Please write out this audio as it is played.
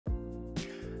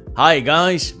Hi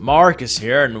guys, Marcus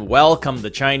here and welcome to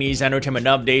Chinese Entertainment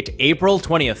Update April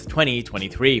 20th,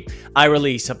 2023. I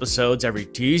release episodes every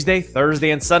Tuesday, Thursday,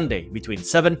 and Sunday between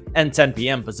 7 and 10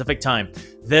 p.m. Pacific Time.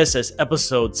 This is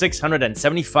episode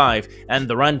 675 and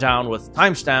the rundown with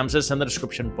timestamps is in the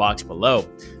description box below.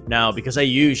 Now, because I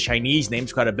use Chinese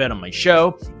names quite a bit on my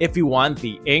show, if you want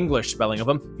the English spelling of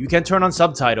them, you can turn on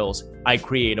subtitles. I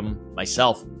create them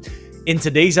myself. In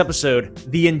today's episode,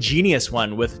 the ingenious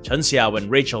one with Chen Xiao and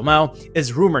Rachel Mao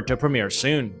is rumored to premiere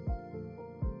soon.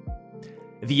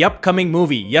 The upcoming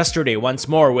movie Yesterday Once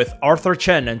More with Arthur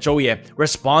Chen and Zhou Ye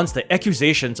responds to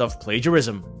accusations of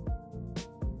plagiarism.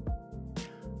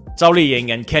 Zhao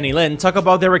Liying and Kenny Lin talk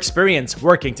about their experience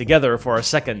working together for a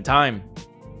second time.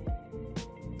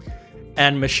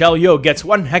 And Michelle Yeoh gets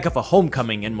one heck of a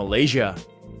homecoming in Malaysia.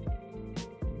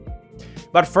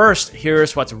 But first,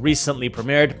 here's what's recently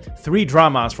premiered, 3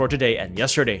 dramas for today and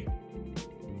yesterday.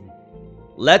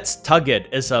 Let's Tug It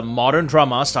is a modern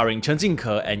drama starring Chen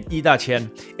Jingting and Yi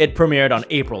Daqian. It premiered on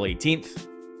April 18th.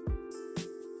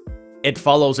 It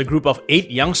follows a group of 8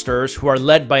 youngsters who are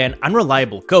led by an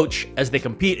unreliable coach as they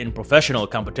compete in professional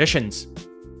competitions.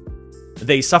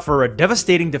 They suffer a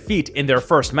devastating defeat in their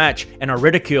first match and are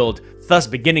ridiculed, thus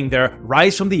beginning their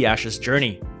rise from the ashes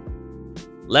journey.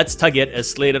 Let's Tug It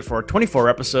is slated for 24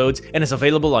 episodes and is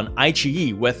available on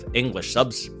iQIYI with English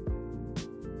subs.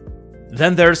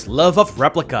 Then there's Love of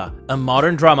Replica, a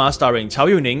modern drama starring Cao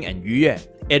Yuning and Yeoh.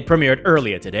 It premiered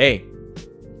earlier today.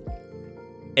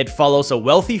 It follows a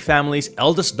wealthy family's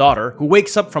eldest daughter who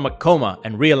wakes up from a coma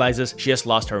and realizes she has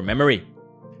lost her memory.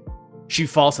 She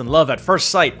falls in love at first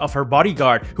sight of her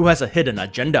bodyguard who has a hidden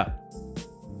agenda.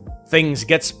 Things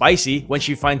get spicy when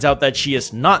she finds out that she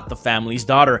is not the family's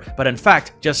daughter, but in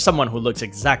fact just someone who looks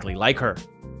exactly like her.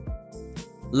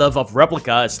 Love of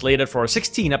Replica is slated for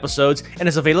 16 episodes and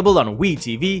is available on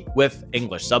WeTV with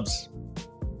English subs.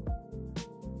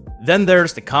 Then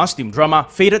there's the costume drama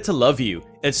Fated to Love You.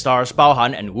 It stars Bao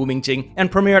Han and Wu Mingjing and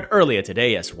premiered earlier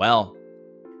today as well.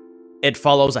 It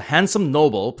follows a handsome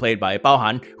noble played by Bao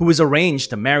Han who is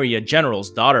arranged to marry a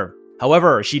general's daughter.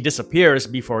 However, she disappears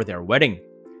before their wedding.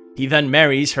 He then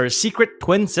marries her secret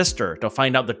twin sister to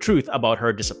find out the truth about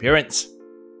her disappearance.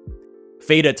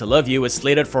 Fated to Love You is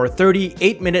slated for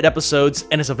 38-minute episodes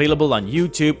and is available on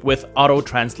YouTube with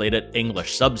auto-translated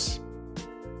English subs.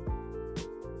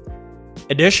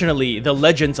 Additionally, The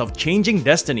Legends of Changing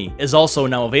Destiny is also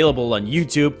now available on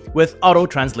YouTube with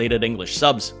auto-translated English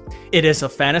subs. It is a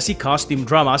fantasy costume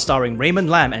drama starring Raymond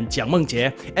Lam and Jiang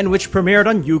Mengjie and which premiered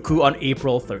on Youku on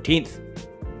April 13th.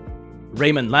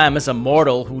 Raymond Lam is a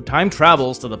mortal who time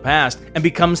travels to the past and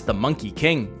becomes the Monkey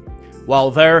King.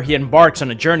 While there, he embarks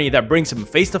on a journey that brings him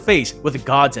face to face with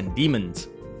gods and demons.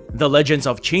 The Legends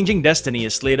of Changing Destiny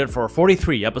is slated for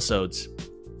 43 episodes.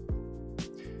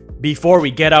 Before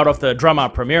we get out of the drama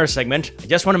premiere segment, I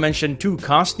just want to mention 2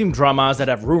 costume dramas that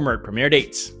have rumored premiere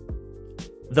dates.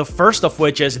 The first of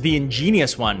which is the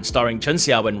ingenious one starring Chen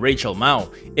Xiao and Rachel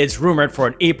Mao. It's rumored for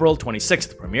an April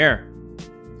 26th premiere.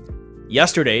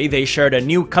 Yesterday, they shared a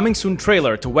new coming soon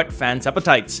trailer to whet fans'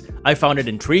 appetites. I found it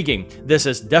intriguing. This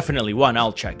is definitely one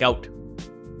I'll check out.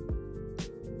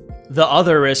 The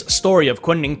other is Story of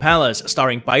Kunning Palace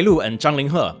starring Bai Lu and Zhang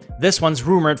Linghe. This one's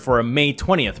rumored for a May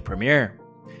 20th premiere.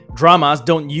 Dramas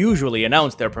don't usually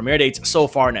announce their premiere dates so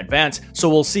far in advance, so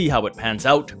we'll see how it pans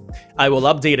out. I will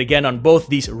update again on both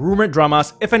these rumored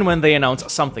dramas if and when they announce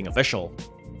something official.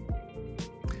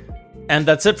 And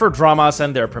that's it for dramas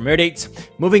and their premiere dates.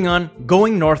 Moving on,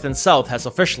 Going North and South has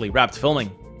officially wrapped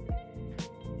filming.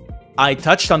 I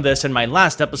touched on this in my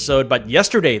last episode, but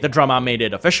yesterday the drama made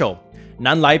it official.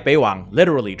 Nan Lai Bei Wang,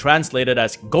 literally translated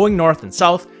as Going North and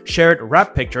South, shared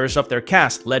wrap pictures of their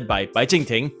cast led by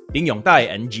Jingting, Ding Yongdai,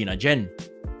 and Gina Jin.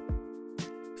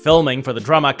 Filming for the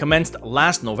drama commenced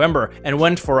last November and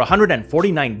went for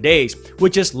 149 days,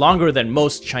 which is longer than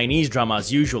most Chinese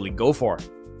dramas usually go for.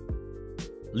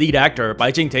 Lead actor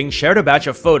Bai Jingting shared a batch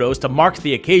of photos to mark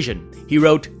the occasion. He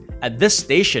wrote, "At this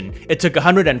station, it took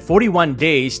 141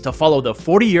 days to follow the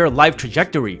 40-year life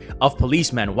trajectory of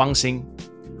policeman Wang Xing.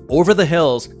 Over the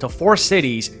hills to 4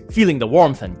 cities, feeling the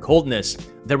warmth and coldness.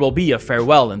 There will be a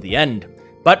farewell in the end.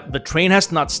 But the train has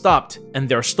not stopped, and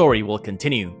their story will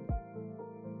continue."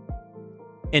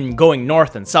 In Going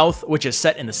North and South, which is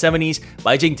set in the 70s,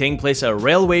 Bai Jingting plays a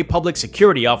railway public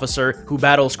security officer who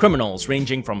battles criminals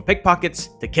ranging from pickpockets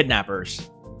to kidnappers.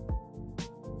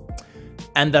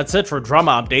 And that's it for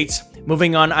drama updates.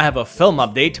 Moving on, I have a film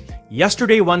update.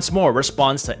 Yesterday Once More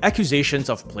responds to accusations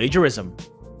of plagiarism.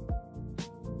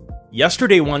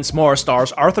 Yesterday Once More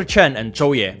stars Arthur Chen and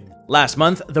Zhou Ye. Last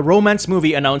month, the romance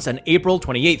movie announced an April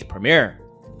 28th premiere.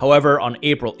 However, on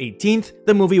April 18th,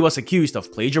 the movie was accused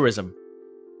of plagiarism.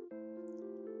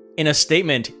 In a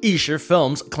statement, Yishi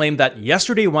Films claimed that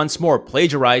Yesterday Once More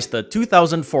plagiarized the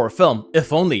 2004 film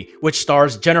If Only, which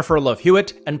stars Jennifer Love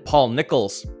Hewitt and Paul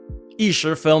Nichols.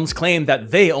 Yishi Films claimed that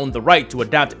they owned the right to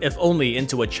adapt If Only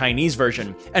into a Chinese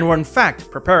version, and were in fact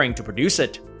preparing to produce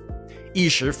it.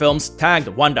 Yishi Films tagged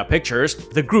Wanda Pictures,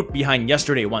 the group behind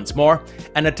Yesterday Once More,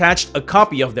 and attached a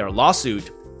copy of their lawsuit,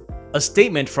 a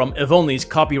statement from If Only's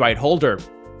copyright holder,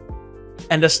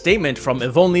 and a statement from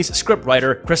If Only's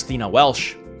scriptwriter Christina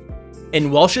Welsh. In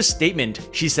Welsh's statement,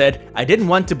 she said, "I didn't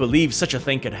want to believe such a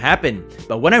thing could happen,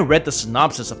 but when I read the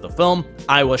synopsis of the film,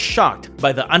 I was shocked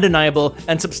by the undeniable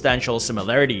and substantial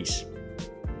similarities."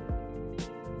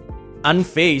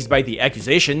 Unfazed by the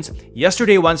accusations,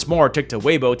 Yesterday Once More took to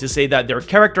Weibo to say that their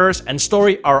characters and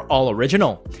story are all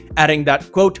original, adding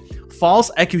that, quote,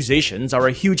 "False accusations are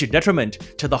a huge detriment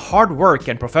to the hard work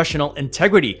and professional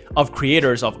integrity of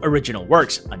creators of original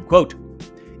works," unquote.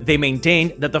 They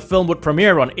maintained that the film would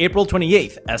premiere on April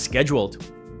 28th as scheduled.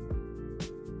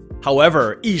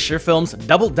 However, Yishi Films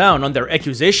doubled down on their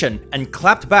accusation and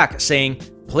clapped back, saying,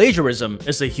 "Plagiarism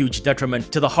is a huge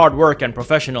detriment to the hard work and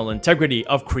professional integrity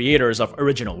of creators of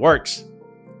original works."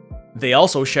 They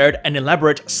also shared an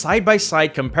elaborate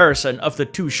side-by-side comparison of the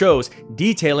two shows,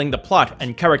 detailing the plot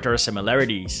and character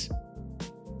similarities.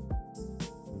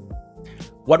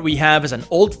 What we have is an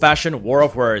old-fashioned war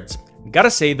of words.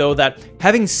 Gotta say though that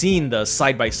having seen the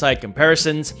side-by-side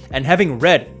comparisons and having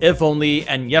read If Only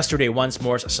and Yesterday Once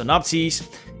More's synopses,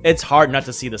 it's hard not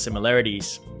to see the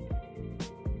similarities.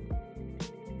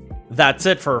 That's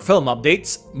it for film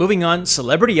updates. Moving on,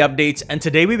 celebrity updates, and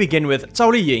today we begin with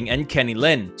Zhao Liying and Kenny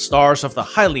Lin, stars of the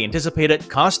highly anticipated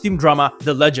costume drama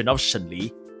The Legend of Shen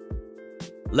Li.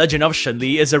 Legend of Shen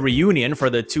Li is a reunion for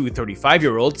the two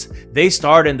 35-year-olds. They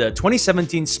starred in the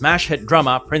 2017 smash hit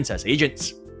drama Princess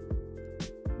Agents.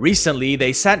 Recently,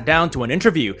 they sat down to an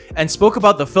interview and spoke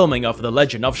about the filming of The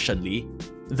Legend of Shen Li.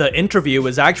 The interview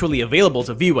is actually available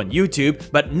to view on YouTube,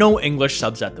 but no English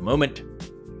subs at the moment.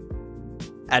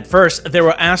 At first, they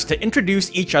were asked to introduce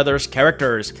each other's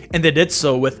characters, and they did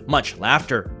so with much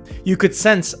laughter. You could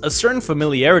sense a certain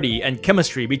familiarity and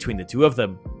chemistry between the two of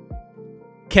them.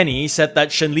 Kenny said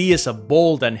that Shen Li is a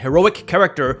bold and heroic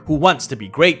character who wants to be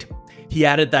great. He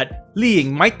added that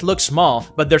Liying might look small,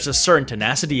 but there's a certain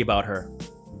tenacity about her.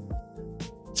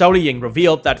 Zhao Liying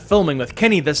revealed that filming with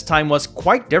Kenny this time was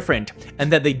quite different, and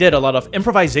that they did a lot of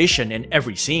improvisation in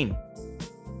every scene.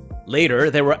 Later,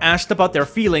 they were asked about their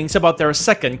feelings about their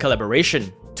second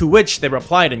collaboration, to which they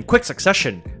replied in quick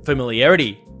succession: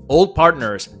 familiarity, old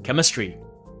partners, chemistry.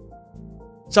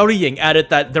 Zhao Liying added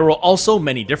that there were also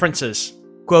many differences.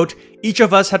 Quote, "Each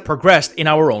of us had progressed in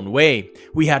our own way.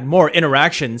 We had more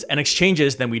interactions and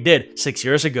exchanges than we did 6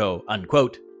 years ago,"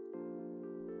 unquote.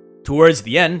 Towards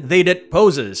the end, they did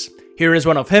poses. Here is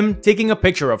one of him taking a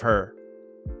picture of her.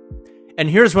 And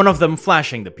here's one of them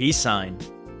flashing the peace sign.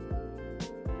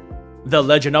 The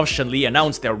Legend of Shen Li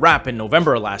announced their wrap in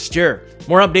November last year.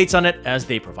 More updates on it as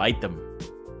they provide them.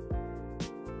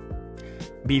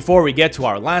 Before we get to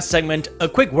our last segment, a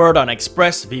quick word on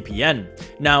Express VPN.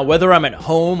 Now, whether I'm at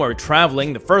home or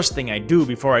traveling, the first thing I do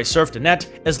before I surf the net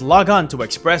is log on to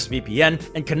Express VPN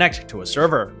and connect to a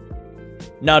server.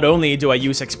 Not only do I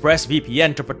use Express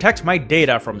VPN to protect my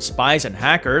data from spies and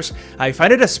hackers, I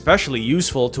find it especially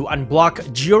useful to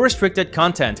unblock geo-restricted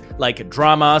content like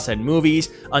dramas and movies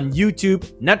on YouTube,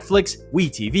 Netflix,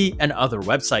 WeTV, and other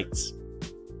websites.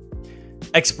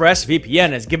 Express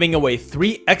VPN is giving away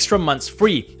 3 extra months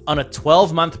free on a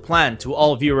 12-month plan to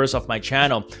all viewers of my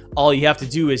channel. All you have to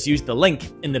do is use the link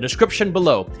in the description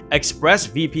below,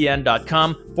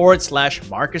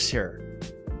 expressvpn.com/Marcus here.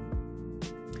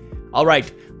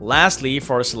 Alright, lastly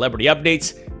for celebrity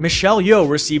updates, Michelle Yeoh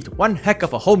received one heck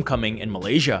of a homecoming in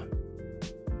Malaysia.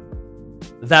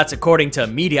 That's according to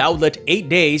media outlet 8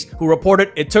 Days, who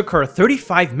reported it took her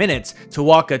 35 minutes to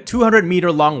walk a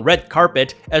 200-meter long red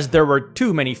carpet as there were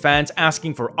too many fans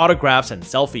asking for autographs and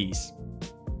selfies.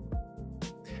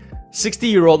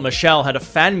 60-year-old Michelle had a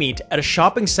fan meet at a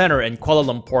shopping center in Kuala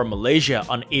Lumpur, Malaysia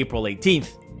on April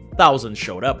 18th. Thousands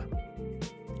showed up.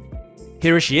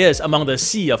 Here she is among the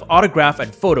sea of autograph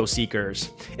and photo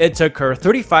seekers. It took her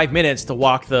 35 minutes to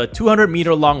walk the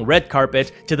 200-meter long red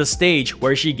carpet to the stage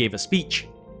where she gave a speech.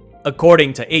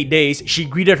 According to 8 Days, she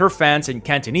greeted her fans in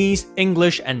Cantonese,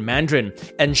 English, and Mandarin,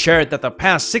 and shared that the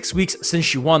past 6 weeks since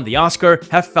she won the Oscar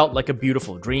have felt like a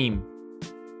beautiful dream.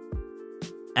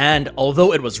 And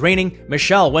although it was raining,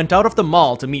 Michelle went out of the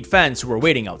mall to meet fans who were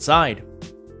waiting outside.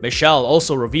 Michelle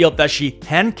also revealed that she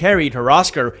hand-carried her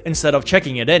Oscar instead of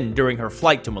checking it in during her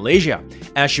flight to Malaysia,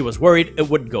 as she was worried it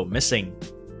would go missing.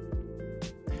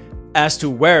 As to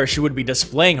where she would be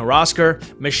displaying her Oscar,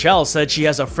 Michelle said she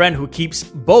has a friend who keeps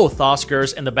both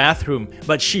Oscars in the bathroom,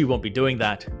 but she won't be doing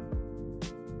that.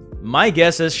 My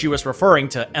guess is she was referring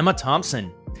to Emma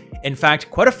Thompson. In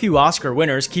fact, quite a few Oscar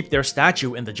winners keep their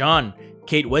statue in the John.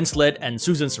 Kate Winslet and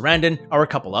Susan Sarandon are a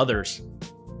couple others.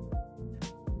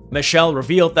 Michelle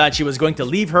revealed that she was going to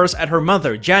leave hers at her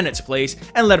mother Janet's place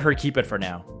and let her keep it for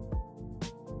now.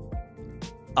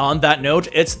 On that note,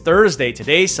 it's Thursday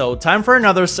today, so time for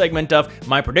another segment of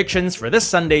my predictions for this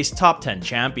Sunday's Top 10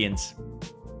 Champions.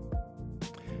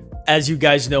 As you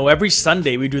guys know, every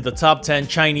Sunday we do the top 10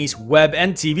 Chinese web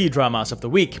and TV dramas of the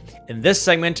week. In this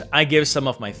segment, I give some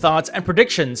of my thoughts and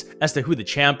predictions as to who the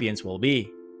champions will be.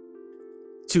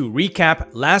 To recap,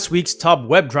 last week's top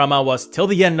web drama was Till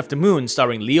the End of the Moon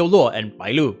starring Leo Luo and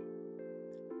Bai Lu.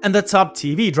 And the top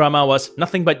TV drama was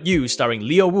Nothing But You starring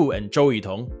Leo Wu and Zhou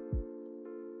Yutong.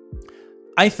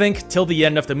 I think Till the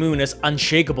End of the Moon is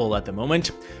unshakable at the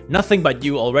moment. Nothing But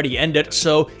You already ended,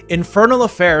 so Infernal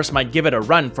Affairs might give it a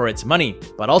run for its money,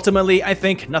 but ultimately I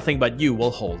think Nothing But You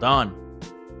will hold on.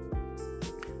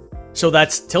 So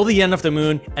that's Till the End of the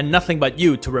Moon and Nothing But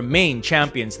You to remain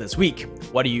champions this week.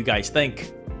 What do you guys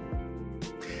think?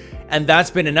 And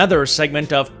that's been another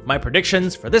segment of my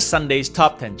predictions for this Sunday's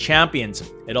Top 10 Champions.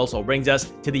 It also brings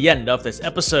us to the end of this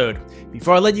episode.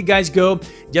 Before I let you guys go,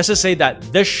 just to say that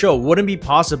this show wouldn't be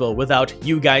possible without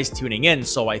you guys tuning in,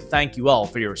 so I thank you all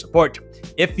for your support.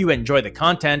 If you enjoy the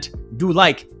content, do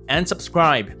like and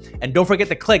subscribe, and don't forget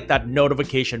to click that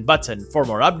notification button for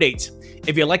more updates.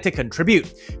 If you'd like to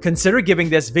contribute, consider giving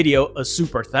this video a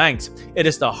super thanks. It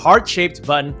is the heart-shaped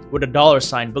button with a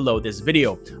 $ below this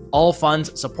video. All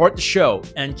funds support the show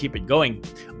and keep it going.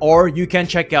 Or you can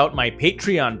check out my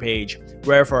Patreon page,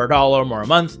 where for $1 more a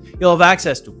month, you'll have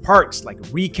access to perks like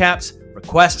recaps,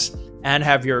 requests, and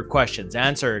have your questions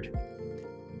answered.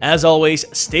 As always,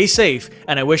 stay safe,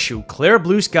 and I wish you clear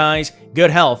blue skies, good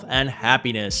health, and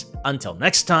happiness. Until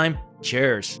next time,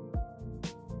 cheers.